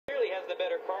the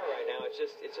better car right now. It's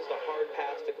just a hard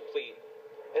pass to complete.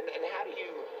 And how do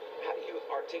you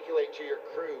articulate to your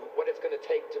crew what it's going to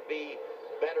take to be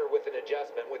better with an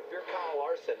adjustment? With your Kyle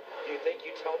Larson, do you think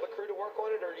you tell the crew to work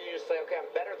on it, or do you just say, okay,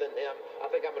 I'm better than him, I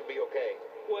think I'm going to be okay?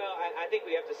 Well, I think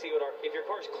we have to see what if your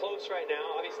car's close right now,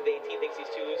 obviously the 18 thinks he's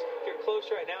too loose. If you're close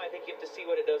right now, I think you have to see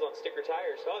what it does on sticker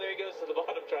tires. Oh, there he goes to the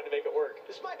bottom trying to make it work.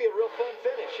 This might be a real fun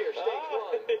finish here, stage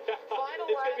one. Yeah. Final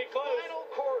It's lap, gonna be close. final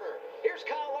quarter. Here's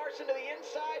Kyle Larson to the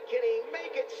inside. Can he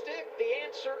make it stick? The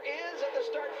answer is at the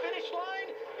start-finish line.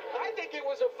 I think it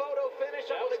was a photo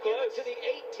finish. I'm going to give it to the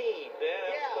 18. Yeah,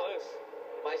 that was close.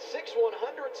 By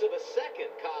 6/100ths of a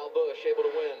second, Kyle Busch able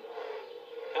to win.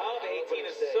 Oh, the 18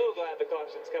 is so glad the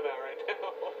cautions come out right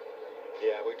now.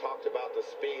 Yeah, we talked about the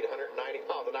speed, 190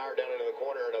 miles an hour down into the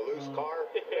corner in a loose car.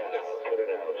 Yeah. Put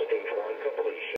it out. Stage one completion.